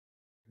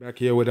Back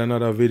here with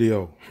another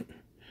video.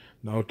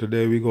 Now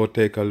today we go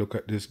take a look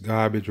at this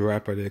garbage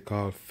rapper they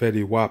call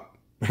Fetty Wap.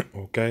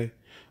 Okay?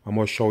 I'm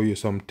gonna show you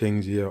some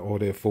things here how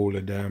they fool the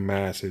damn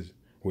masses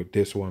with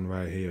this one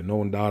right here.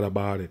 No doubt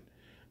about it.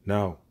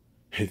 Now,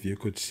 if you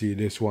could see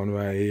this one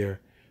right here,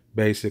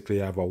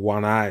 basically I have a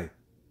one eye.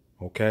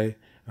 Okay?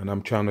 And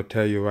I'm trying to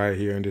tell you right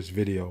here in this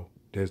video,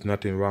 there's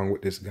nothing wrong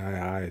with this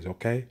guy's eyes,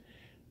 okay?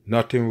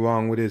 Nothing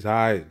wrong with his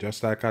eyes.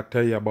 Just like I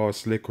tell you about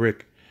Slick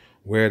Rick,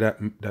 wear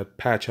that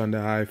patch on the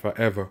eye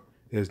forever.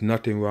 There's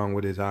nothing wrong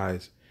with his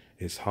eyes.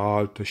 It's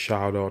hard to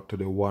shout out to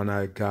the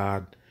one-eyed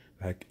God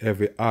like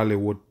every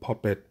Hollywood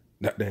puppet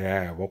that they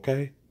have,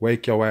 okay?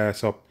 Wake your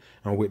ass up.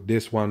 And with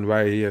this one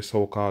right here,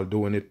 so-called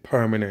doing it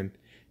permanent,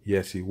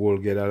 yes, he will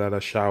get a lot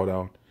of shout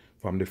out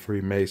from the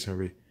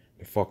Freemasonry,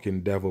 the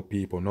fucking devil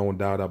people, no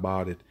doubt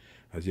about it.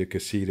 As you can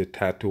see the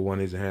tattoo on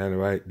his hand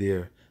right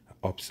there,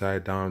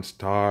 upside down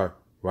star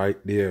right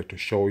there to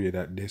show you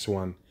that this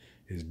one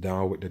is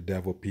down with the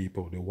devil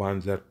people, the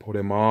ones that put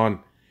him on.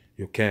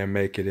 You can't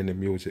make it in the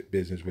music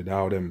business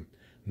without him.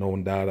 No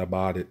doubt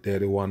about it. They're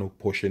the one who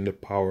pushing the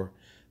power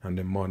and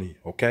the money,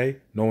 okay?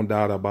 No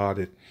doubt about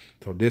it.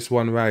 So this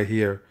one right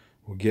here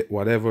will get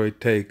whatever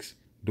it takes,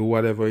 do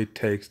whatever it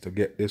takes to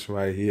get this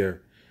right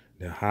here,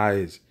 the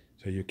highs,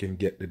 so you can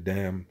get the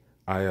damn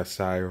Eye of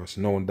Cyrus.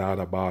 No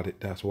doubt about it.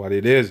 That's what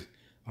it is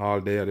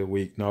all day of the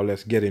week. Now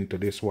let's get into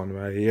this one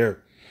right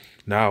here.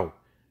 Now,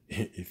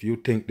 if you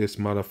think this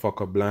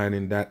motherfucker blind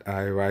in that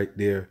eye right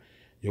there,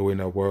 you're in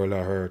a world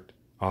of hurt.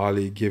 All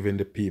he giving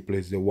the people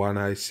is the one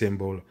eye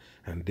symbol,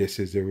 and this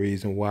is the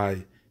reason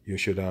why you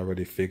should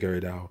already figure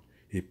it out.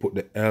 He put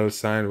the L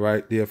sign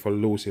right there for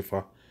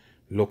Lucifer,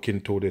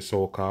 looking to the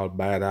so-called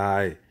bad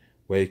eye.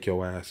 Wake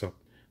your ass up.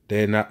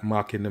 They're not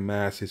mocking the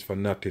masses for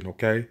nothing,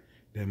 okay?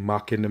 They're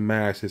mocking the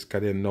masses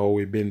because they know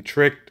we've been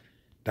tricked.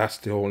 That's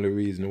the only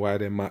reason why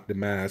they mock the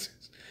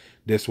masses.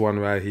 This one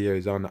right here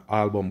is on the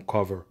album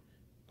cover.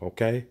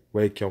 Okay?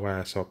 Wake your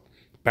ass up.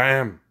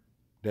 Bam!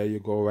 There you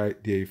go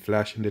right there.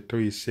 Flashing the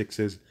 3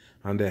 6s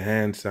on the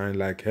hand sign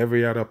like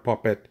every other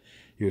puppet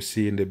you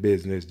see in the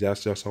business.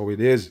 That's just how it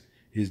is.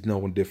 He's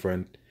no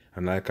different.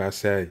 And like I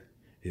say,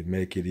 it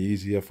make it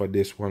easier for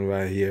this one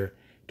right here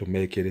to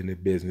make it in the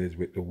business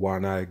with the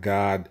one-eyed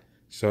God,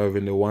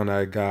 serving the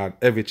one-eyed God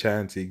every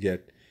chance he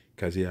get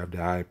because he have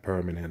the eye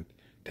permanent.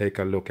 Take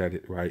a look at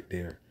it right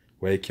there.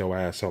 Wake your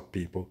ass up,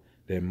 people.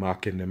 They're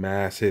mocking the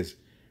masses.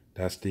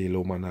 That's the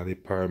Illuminati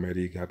pyramid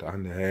he got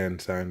on the hand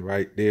sign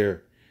right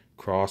there.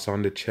 Cross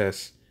on the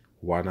chest.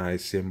 One eye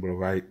symbol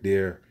right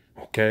there.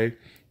 Okay?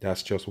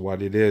 That's just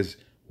what it is.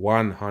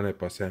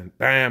 100%.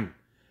 Bam!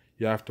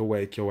 You have to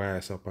wake your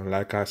ass up. And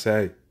like I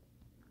say,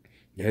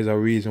 there's a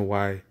reason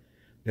why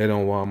they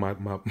don't want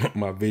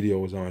my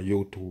videos on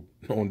YouTube.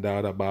 No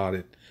doubt about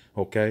it.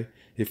 Okay?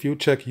 If you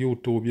check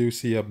YouTube, you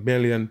see a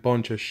million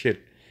bunch of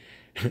shit.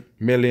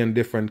 Million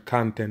different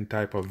content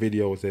type of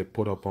videos they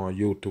put up on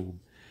YouTube.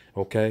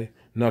 Okay?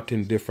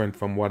 Nothing different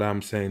from what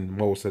I'm saying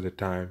most of the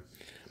time.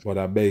 But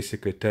I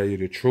basically tell you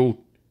the truth.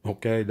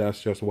 Okay?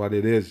 That's just what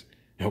it is.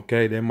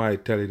 Okay? They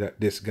might tell you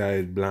that this guy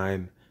is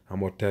blind.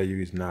 I'm going to tell you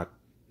he's not.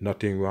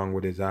 Nothing wrong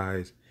with his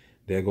eyes.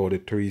 There go the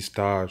 3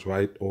 stars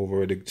right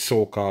over the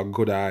so-called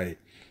good eye.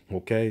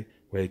 Okay?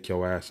 Wake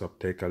your ass up.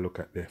 Take a look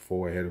at the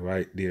forehead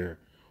right there.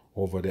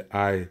 Over the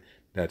eye,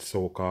 that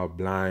so-called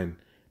blind.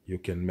 You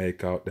can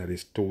make out that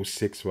it's 2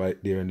 6 right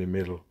there in the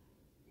middle.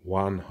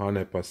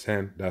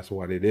 100%. That's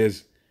what it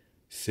is.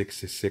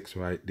 66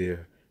 right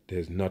there.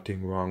 There's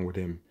nothing wrong with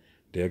him.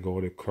 There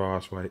go the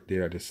cross right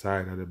there at the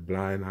side of the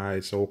blind eye,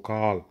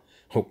 so-called.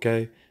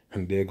 Okay?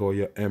 And there go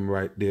your M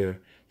right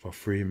there for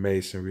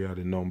Freemasonry or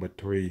the number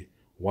 3.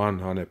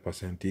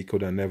 100%. He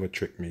could have never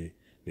tricked me.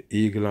 The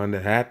eagle on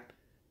the hat.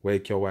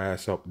 Wake your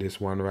ass up.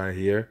 This one right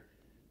here.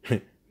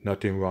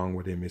 Nothing wrong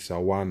with him. It's a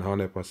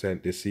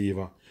 100%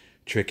 deceiver.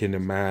 Tricking the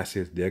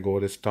masses. There go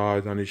the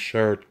stars on his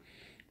shirt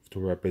to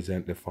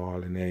represent the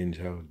fallen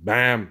angels.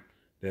 Bam!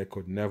 They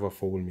could never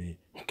fool me.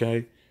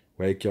 Okay?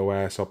 Wake your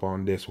ass up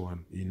on this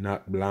one. He's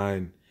not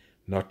blind.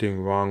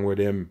 Nothing wrong with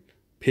him.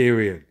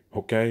 Period.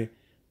 Okay?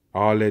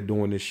 All they're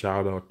doing is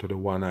shout out to the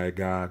one-eyed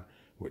God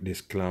with this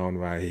clown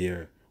right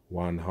here.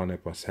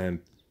 100%.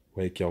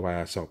 Wake your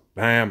ass up.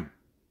 Bam!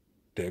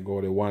 There go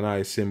the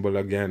one-eye symbol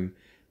again.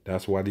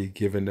 That's what he's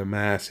giving the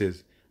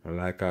masses. And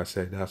like I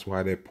said, that's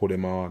why they put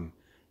him on.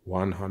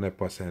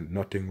 100%.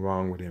 Nothing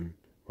wrong with him.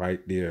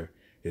 Right there.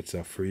 It's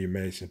a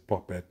Freemason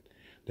puppet.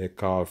 They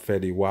call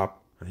Fetty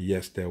Wap. And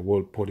yes, they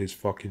will put his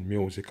fucking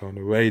music on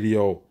the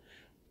radio.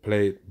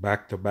 Play it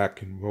back to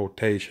back in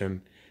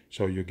rotation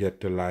so you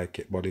get to like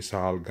it. But it's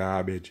all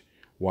garbage.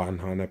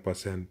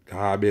 100%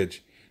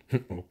 garbage.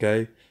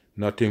 Okay?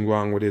 Nothing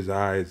wrong with his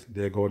eyes.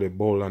 There go the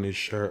bull on his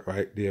shirt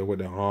right there with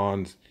the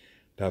horns.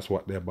 That's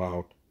what they're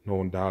about.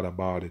 No doubt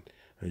about it.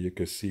 And you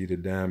can see the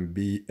damn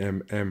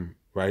BMM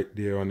right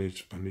there on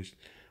his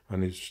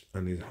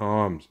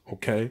arms.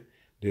 Okay?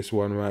 This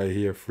one right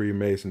here,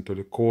 Freemason to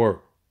the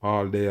core,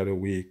 all day of the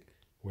week.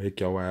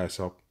 Wake your ass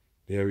up.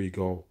 There we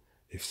go.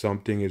 If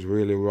something is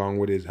really wrong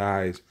with his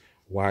eyes,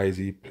 Why is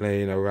he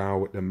playing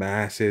around with the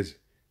masses?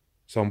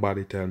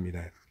 Somebody tell me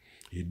that.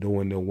 He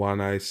doing the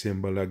one-eye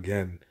symbol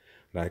again,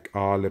 like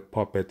all the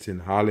puppets in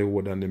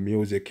Hollywood and the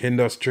music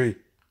industry.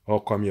 How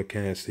come you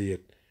can't see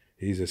it?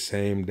 He's the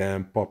same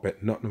damn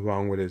puppet. Nothing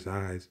wrong with his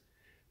eyes.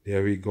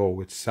 There we go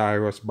with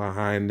Cyrus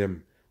behind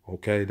him.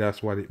 Okay,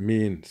 that's what it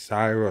means.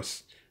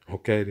 Cyrus.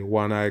 Okay, the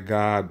one-eyed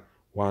God,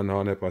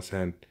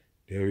 100%.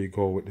 There we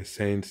go with the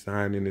same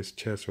sign in his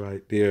chest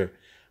right there.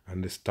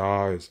 And the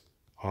stars,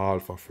 all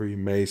for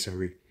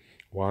Freemasonry,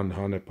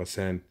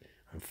 100%.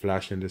 And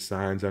flashing the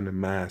signs on the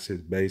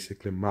masses,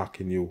 basically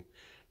mocking you.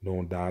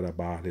 No doubt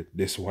about it.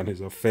 This one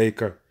is a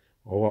faker.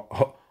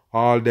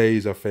 All day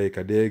is a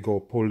faker. There you go,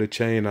 pull the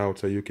chain out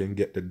so you can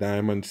get the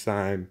diamond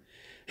sign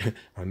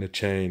on the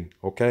chain.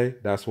 Okay,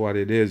 that's what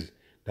it is.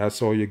 That's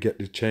how you get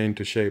the chain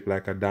to shape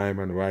like a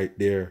diamond right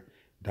there.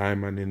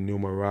 Diamond in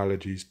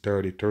numerology is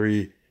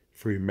 33.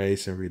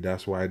 Freemasonry,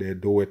 that's why they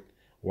do it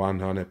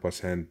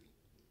 100%.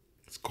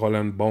 Skull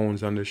and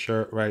bones on the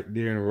shirt right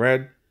there in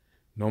red.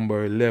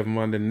 Number 11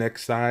 on the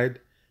next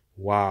side.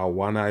 Wow,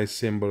 one eye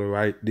symbol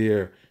right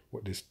there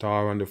with the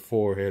star on the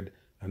forehead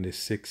and the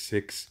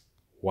 666.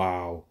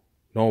 Wow.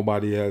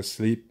 Nobody else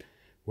sleep.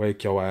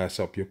 Wake your ass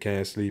up. You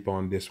can't sleep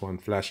on this one.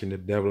 Flashing the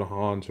devil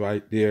horns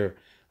right there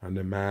and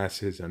the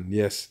masses. And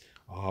yes,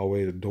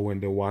 always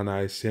doing the one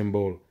eye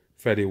symbol.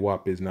 Fetty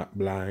Wap is not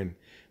blind.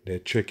 They're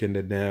tricking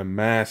the damn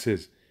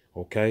masses.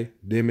 Okay?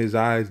 Dim his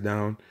eyes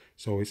down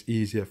so it's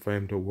easier for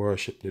him to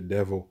worship the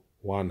devil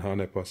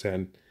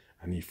 100%.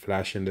 And he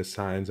flashing the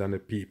signs on the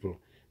people.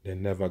 They're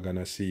never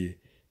gonna see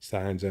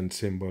signs and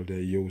symbol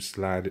they use,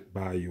 slide it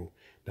by you.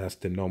 That's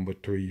the number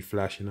 3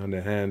 flashing on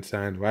the hand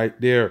sign right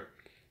there.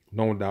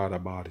 No doubt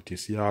about it. You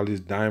see all this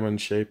diamond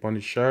shape on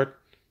the shirt?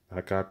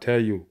 Like I tell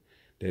you,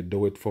 they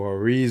do it for a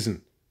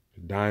reason.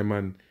 The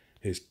diamond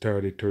is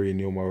 33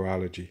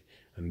 numerology.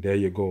 And there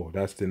you go.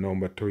 That's the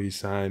number 3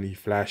 sign he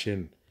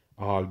flashing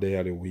all day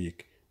of the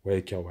week.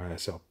 Wake your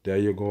ass up. There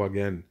you go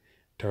again.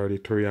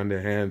 33 on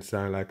the hand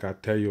sign, like I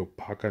tell you,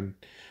 Pac and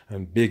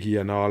Biggie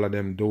and all of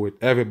them do it.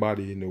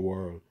 Everybody in the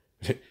world.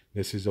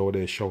 This is how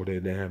they show their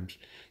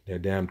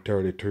damn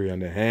 33 on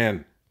the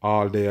hand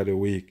all day of the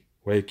week.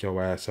 Wake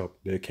your ass up.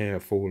 They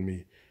can't fool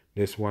me.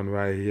 This one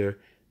right here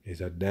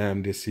is a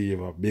damn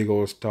deceiver. Big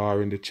old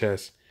star in the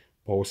chest,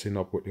 posting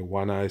up with the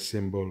one eye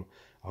symbol.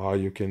 All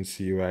you can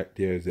see right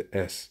there is the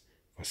S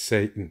for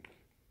Satan.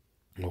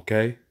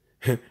 Okay?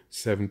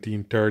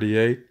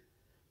 1738.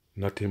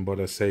 Nothing but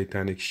a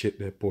satanic shit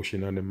they're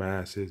pushing on the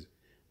masses.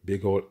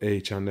 Big old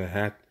H on the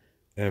hat.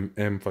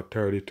 MM for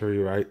 33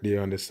 right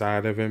there on the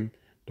side of him.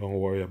 Don't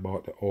worry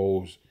about the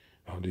O's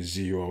or the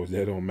zeros.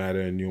 They don't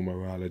matter in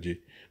numerology.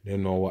 They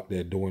know what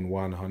they're doing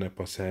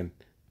 100%.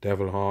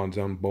 Devil horns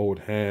on both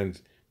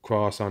hands.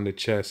 Cross on the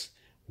chest.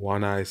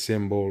 One eye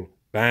symbol.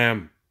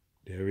 Bam!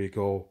 There we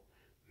go.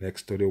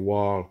 Next to the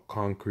wall.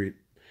 Concrete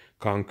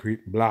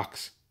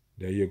blocks.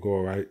 There you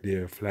go right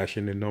there.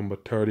 Flashing the number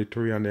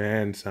 33 on the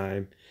hand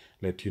sign.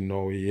 Let you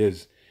know he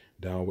is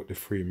down with the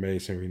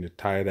Freemasonry in the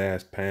tight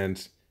ass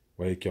pants.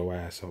 Wake your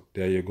ass up.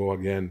 There you go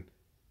again.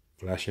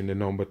 Flashing the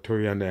number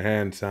 3 on the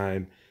hand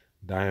sign.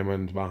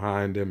 Diamonds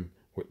behind him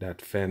with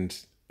that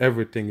fence.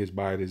 Everything is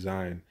by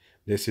design.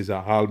 This is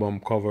an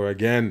album cover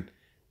again.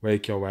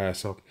 Wake your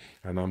ass up.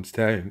 And I'm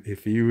saying,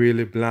 if he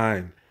really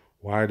blind,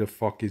 why the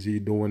fuck is he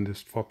doing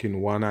this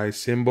fucking one eye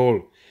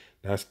symbol?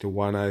 That's the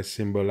one eye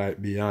symbol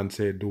like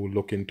Beyonce do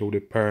looking to the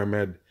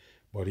pyramid.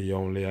 But he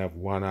only have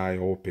one eye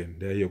open.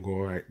 There you go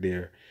right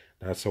there.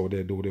 That's how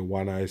they do the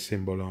one eye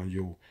symbol on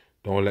you.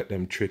 Don't let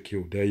them trick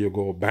you. There you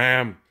go.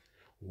 Bam!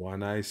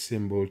 One eye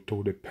symbol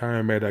to the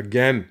pyramid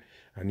again.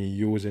 And he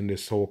using the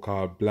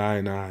so-called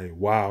blind eye.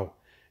 Wow.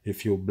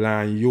 If you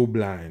blind, you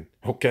blind.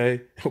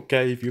 Okay?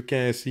 Okay, if you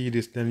can't see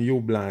this, then you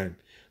blind.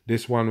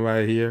 This one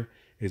right here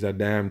is a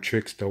damn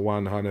trickster,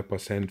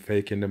 100%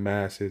 faking the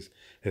masses.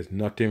 There's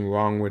nothing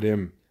wrong with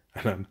him.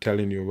 And I'm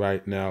telling you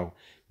right now,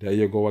 there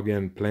you go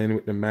again, playing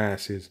with the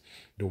masses,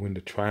 doing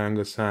the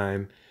triangle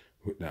sign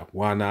with that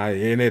one eye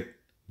in it.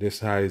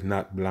 This eye is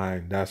not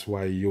blind. That's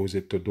why he used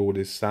it to do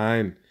this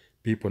sign.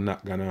 People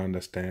not gonna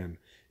understand.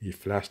 He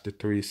flashed the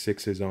 3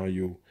 6s on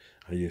you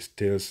and you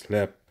still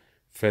slept.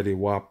 Fetty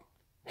Wap,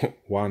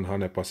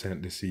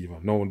 100% deceiver.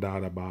 No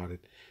doubt about it.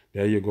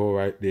 There you go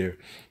right there.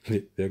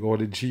 There go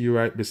the G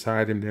right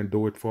beside him, then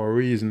do it for a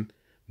reason.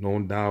 No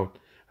doubt.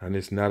 And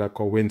it's not a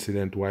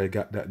coincidence why he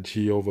got that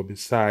G over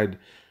beside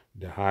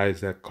the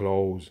eyes that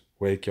close.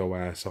 Wake your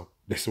ass up.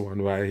 This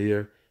one right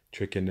here,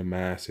 tricking the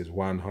masses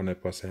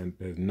 100%.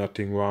 There's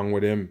nothing wrong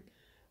with him.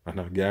 And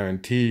I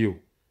guarantee you,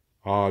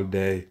 all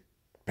day,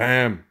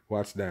 bam,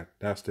 what's that?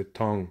 That's the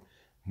tongue.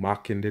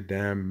 Mocking the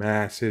damn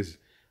masses.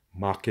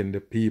 Mocking the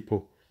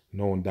people.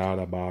 No doubt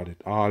about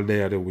it. All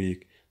day of the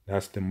week.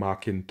 That's the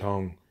mocking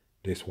tongue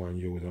this one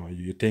used on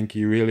you. You think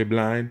he really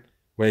blind?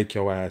 Wake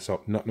your ass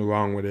up. Nothing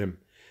wrong with him.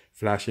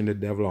 Flashing the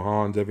devil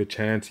horns every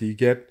chance he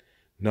get.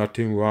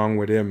 Nothing wrong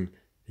with him.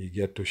 He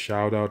get to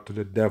shout out to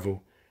the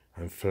devil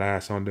and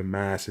flash on the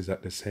masses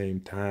at the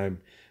same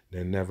time.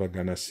 They're never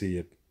gonna see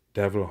it.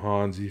 Devil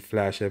horns he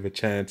flash every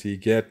chance he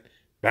get.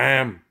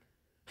 Bam!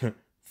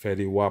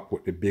 Fetty Wap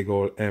with the big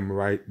old M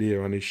right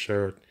there on his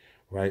shirt,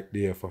 right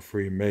there for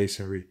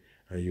Freemasonry,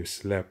 and you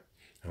slept.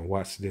 And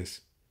watch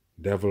this.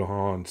 Devil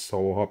horn,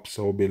 so up,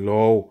 so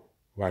below.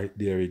 Right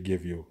there he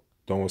give you.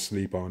 Don't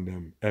sleep on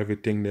them.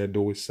 Everything they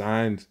do is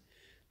signs.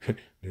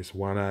 This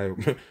one eye,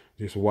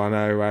 this one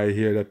eye right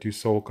here that you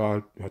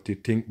so-called, what you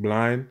think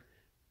blind,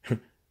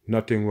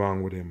 nothing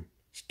wrong with him.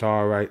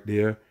 Star right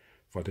there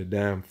for the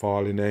damn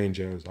fallen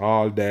angels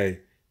all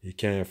day. He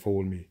can't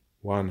fool me.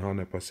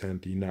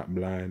 100% he not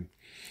blind.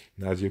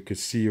 And as you can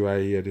see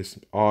right here, this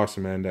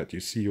horseman that you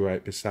see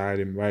right beside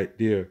him right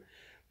there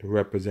to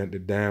represent the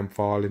damn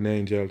fallen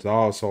angels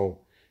also.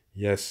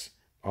 Yes,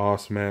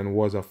 horseman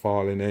was a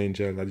fallen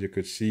angel. As you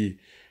could see,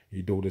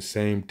 he do the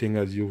same thing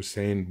as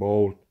Usain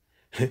Bolt.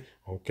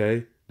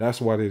 Okay? That's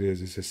what it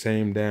is. It's the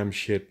same damn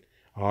shit.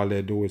 All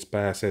they do is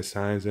pass their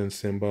signs and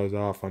symbols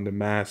off on the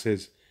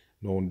masses.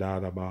 No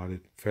doubt about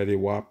it. Fetty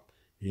Wap,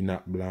 he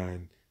not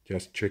blind.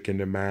 Just tricking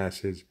the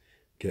masses,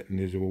 getting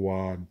his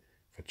reward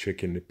for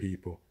tricking the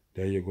people.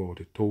 There you go.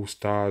 The 2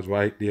 stars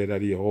right there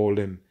that he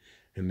holding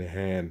in the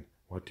hand.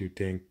 What do you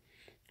think?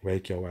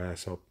 Wake your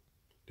ass up.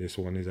 This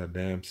one is a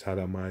damn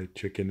sodomite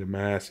tricking the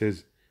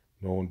masses.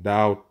 No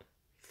doubt.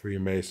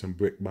 Freemason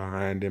brick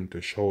behind him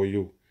to show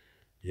you.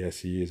 Yes,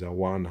 he is a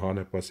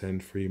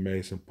 100%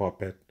 Freemason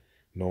puppet.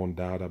 No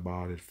doubt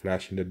about it.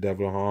 Flashing the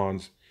devil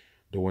horns,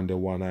 doing the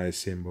one-eye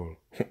symbol.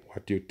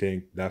 What do you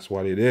think? That's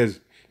what it is.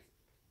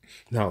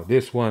 Now,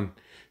 this one,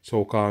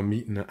 so-called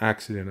meeting an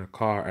accident, a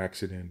car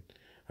accident.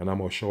 And I'm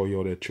going to show you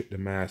how they trick the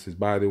masses.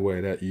 By the way,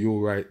 that U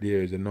right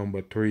there is the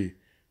number 3.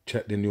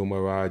 Check the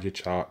numerology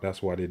chart.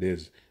 That's what it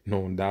is.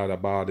 No doubt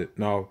about it.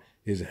 Now,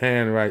 his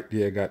hand right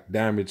there got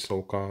damaged,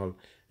 so-called,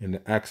 in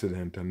the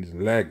accident, and his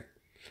leg.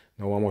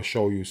 Now, I'm going to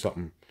show you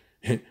something.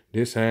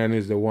 This hand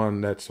is the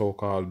one that's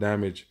so-called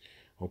damaged.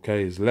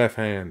 Okay, his left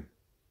hand.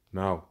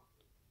 Now,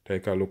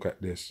 take a look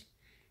at this.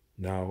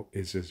 Now,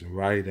 it's his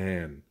right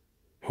hand.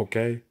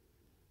 Okay?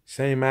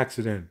 Same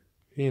accident.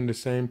 He in the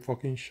same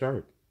fucking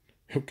shirt.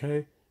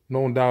 Okay?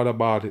 No doubt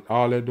about it.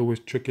 All they do is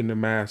tricking the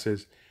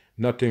masses.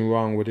 Nothing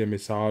wrong with him.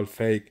 It's all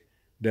fake.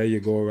 There you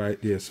go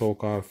right there.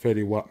 So-called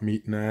Fetty Wap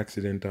meeting an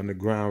accident on the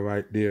ground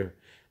right there.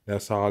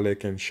 That's all they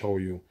can show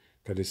you.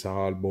 Because it's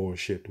all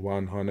bullshit.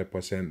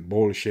 100%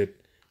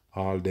 bullshit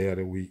all day of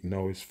the week.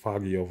 No, it's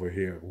foggy over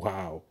here.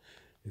 Wow.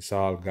 It's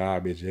all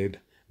garbage.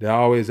 They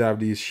always have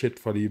these shit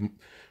for the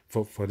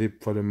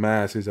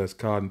masses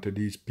according to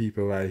these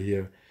people right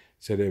here.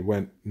 So they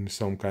went in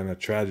some kind of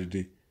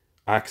tragedy,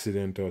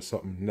 accident or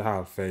something.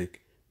 All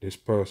fake. This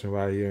person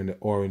right here in the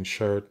orange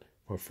shirt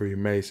for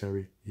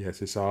Freemasonry.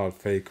 Yes, it's all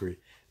fakery.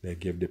 They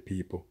give the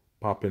people.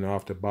 Popping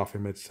off the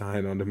Baphomet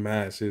sign on the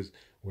masses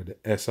with the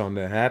S on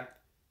the hat.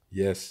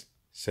 Yes,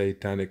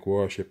 satanic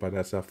worshiper.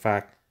 That's a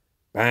fact.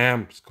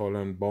 Bam! Skull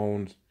and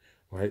bones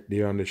right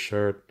there on the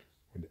shirt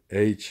with the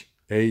H.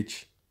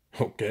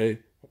 Okay?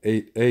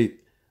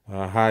 8.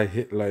 Hi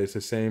Hitler. It's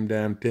the same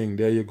damn thing.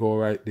 There you go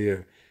right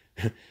there.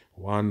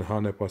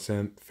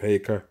 100%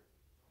 faker.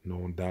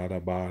 No doubt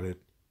about it.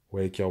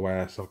 Wake your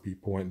ass up. He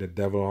point the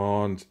devil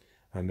horns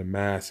and the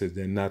masses.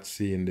 They're not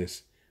seeing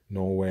this.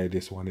 No way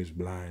this one is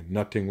blind.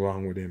 Nothing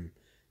wrong with him.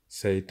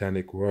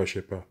 Satanic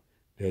worshiper.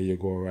 There you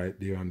go right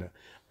there on the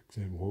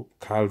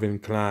Calvin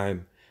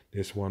Klein.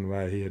 This one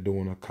right here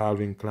doing a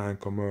Calvin Klein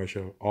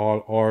commercial.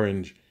 All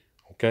orange.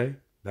 Okay?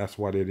 That's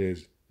what it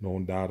is. No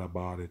doubt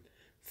about it.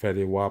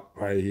 Fetty Wap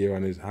right here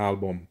on his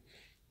album.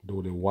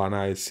 Do the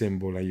one-eye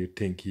symbol and you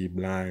think he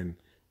blind.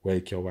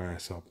 Wake your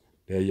ass up.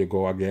 There you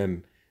go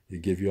again. He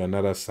give you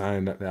another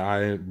sign that the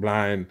eye ain't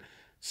blind.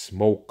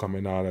 Smoke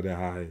coming out of the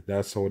eye.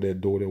 That's how they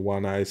do the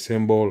one-eye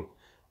symbol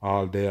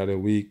all day of the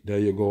week. There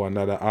you go.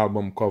 Another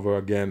album cover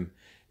again.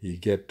 You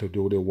get to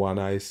do the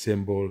one-eye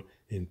symbol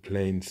in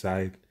plain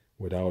sight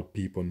without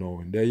people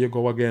knowing. There you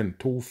go again.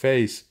 2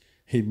 face.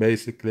 He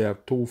basically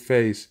have 2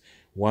 face.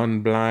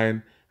 One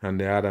blind and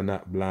the other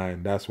not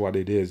blind. That's what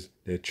it is.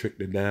 They trick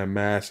the damn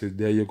masses.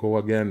 There you go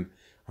again.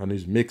 On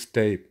his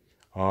mixtape,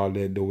 all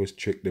they do is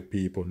trick the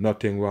people.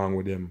 Nothing wrong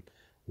with him.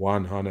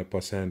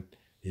 100%.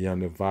 He on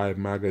the Vibe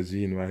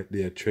magazine right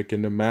there,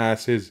 tricking the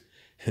masses.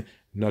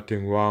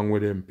 Nothing wrong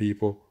with him,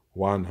 people.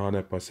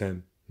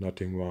 100%.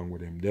 Nothing wrong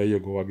with him. There you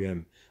go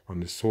again. On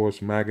the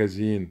Source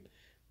magazine,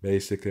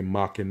 basically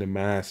mocking the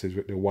masses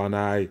with the one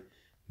eye.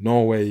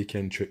 No way he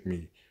can trick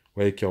me.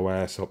 Wake your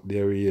ass up.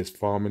 There he is,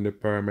 forming the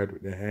pyramid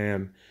with the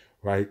hand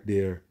right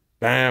there.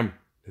 Bam!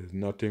 There's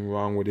nothing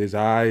wrong with his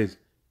eyes.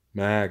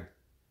 Mag,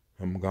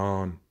 I'm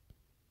gone.